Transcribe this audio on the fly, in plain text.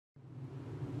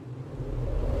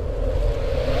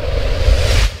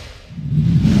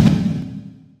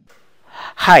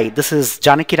Hi, this is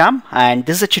Janakiram, and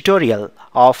this is a tutorial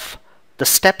of the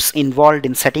steps involved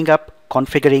in setting up,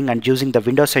 configuring and using the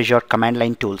Windows Azure Command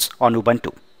Line tools on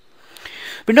Ubuntu.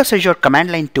 Windows Azure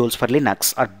Command Line tools for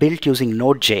Linux are built using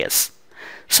Node.js.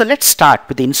 So let's start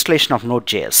with the installation of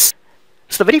Node.js.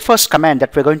 So the very first command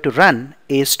that we're going to run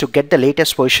is to get the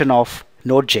latest version of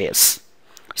Node.js.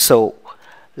 So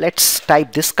let's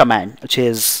type this command, which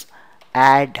is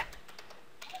add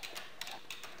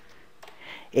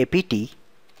apt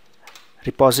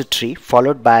repository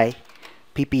followed by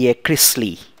ppa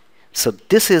chrisley. So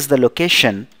this is the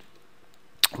location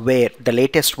where the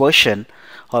latest version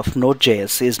of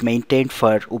Node.js is maintained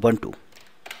for Ubuntu.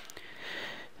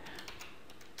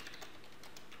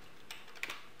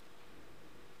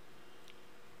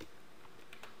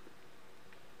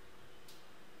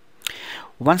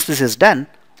 Once this is done,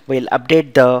 we'll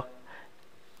update the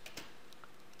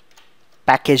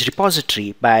package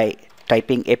repository by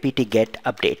typing apt-get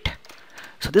update.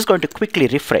 So this is going to quickly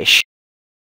refresh.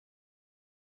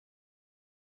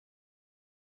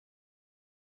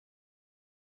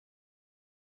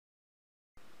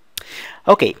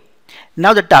 Okay,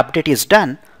 now that the update is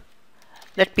done,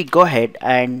 let me go ahead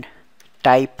and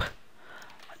type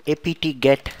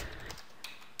apt-get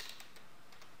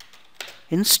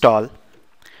install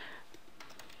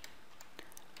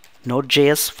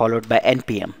Node.js followed by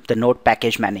npm, the Node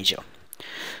package manager.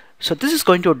 So this is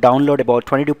going to download about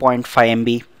 22.5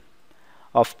 MB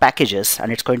of packages,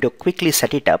 and it's going to quickly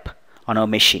set it up on our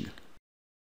machine.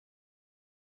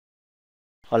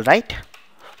 Alright,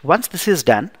 once this is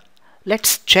done,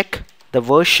 let's check the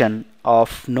version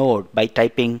of Node by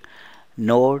typing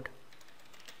node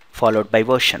followed by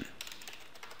version.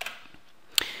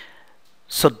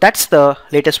 So that's the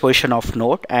latest version of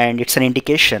Node, and it's an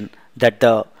indication that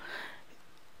the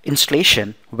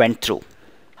installation went through.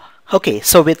 Okay,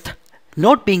 so with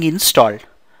Node being installed,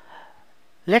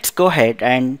 let's go ahead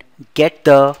and get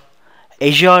the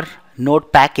Azure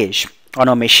Node package on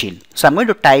our machine. So I'm going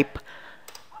to type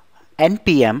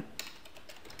npm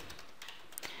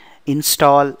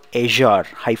install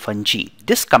azure-g.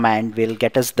 This command will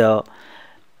get us the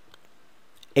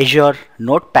Azure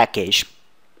Node package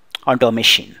onto our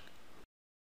machine.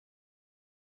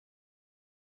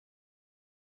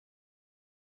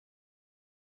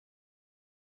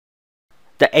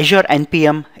 The Azure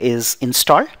npm is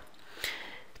installed.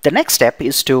 The next step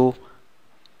is to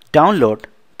download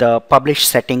the publish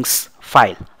settings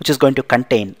file, which is going to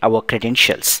contain our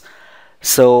credentials.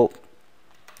 So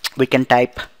we can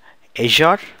type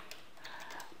Azure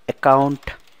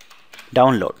account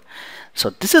download.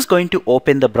 So this is going to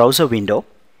open the browser window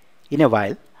in a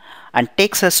while and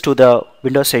takes us to the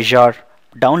Windows Azure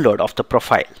download of the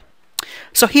profile.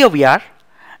 So here we are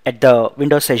at the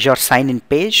Windows Azure sign-in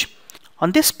page.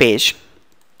 On this page,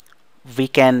 we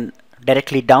can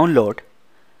directly download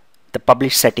the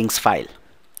publish settings file.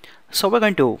 So we're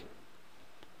going to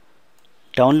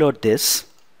download this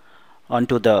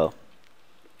onto the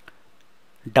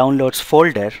downloads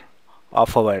folder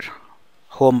of our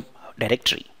home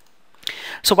directory.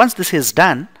 So once this is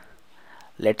done,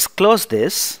 let's close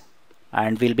this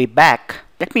and we'll be back.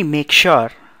 Let me make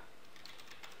sure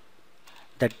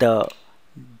that the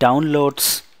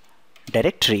downloads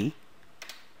directory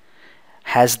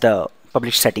has the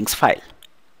publish settings file.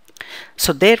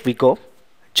 So there we go,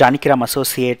 Janakiram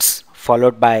Associates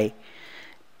followed by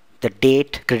the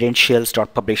date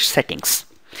credentials.publish settings.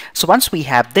 So once we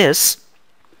have this,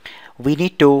 we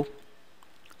need to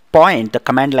point the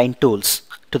command line tools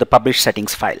to the publish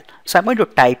settings file. So I'm going to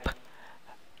type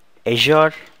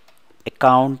Azure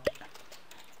account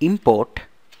import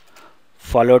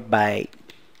followed by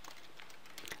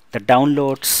the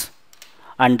downloads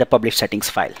and the publish settings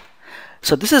file.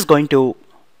 So this is going to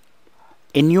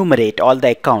enumerate all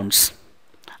the accounts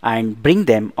and bring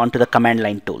them onto the command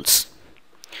line tools.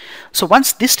 So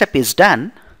once this step is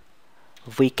done,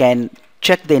 we can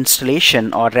check the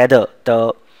installation, or rather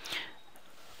the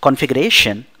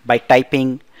configuration, by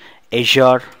typing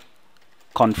Azure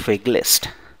config list.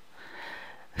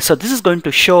 So this is going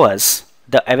to show us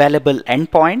the available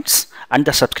endpoints and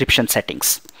the subscription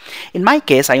settings. In my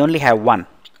case, I only have one,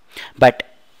 but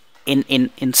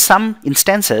in some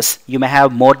instances you may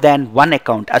have more than one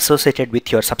account associated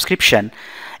with your subscription.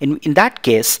 In that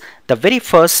case, the very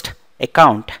first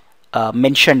account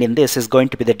mentioned in this is going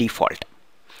to be the default.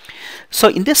 So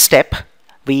in this step,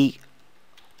 we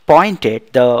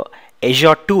pointed the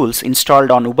Azure tools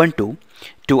installed on Ubuntu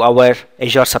to our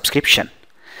Azure subscription.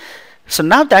 So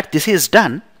now that this is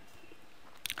done,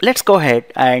 let's go ahead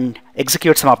and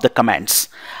execute some of the commands.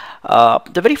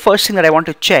 The very first thing that I want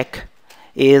to check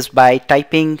is by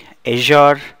typing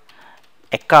Azure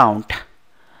account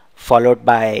followed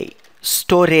by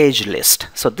storage list.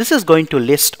 So this is going to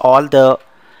list all the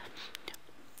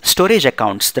storage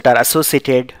accounts that are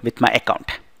associated with my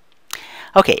account.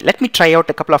 Okay, let me try out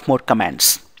a couple of more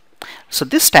commands. So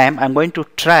this time I'm going to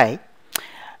try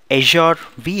Azure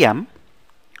VM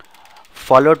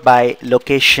followed by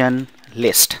location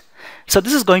list. So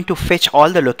this is going to fetch all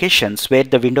the locations where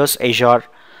the Windows Azure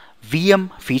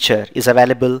VM feature is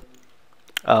available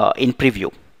in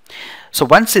preview. So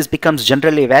once this becomes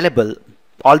generally available,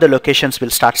 all the locations will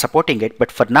start supporting it,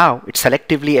 but for now it's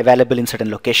selectively available in certain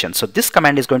locations. So this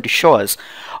command is going to show us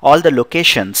all the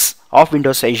locations of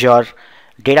Windows Azure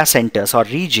data centers or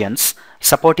regions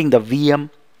supporting the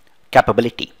VM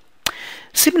capability.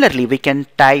 Similarly, we can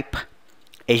type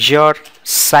Azure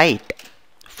site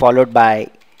followed by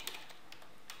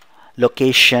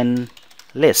location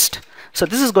list. So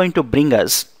this is going to bring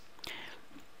us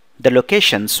the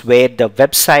locations where the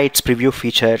website's preview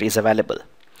feature is available.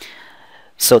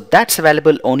 So that's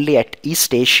available only at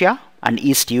East Asia and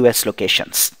East US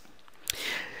locations.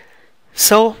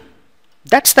 So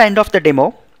that's the end of the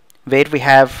demo, where we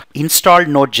have installed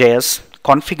Node.js,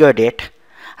 configured it,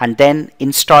 and then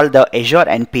installed the Azure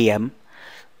NPM,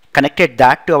 connected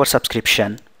that to our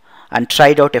subscription, and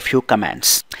tried out a few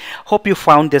commands. Hope you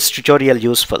found this tutorial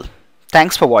useful.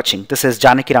 Thanks for watching. This is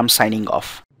Janakiram signing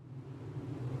off.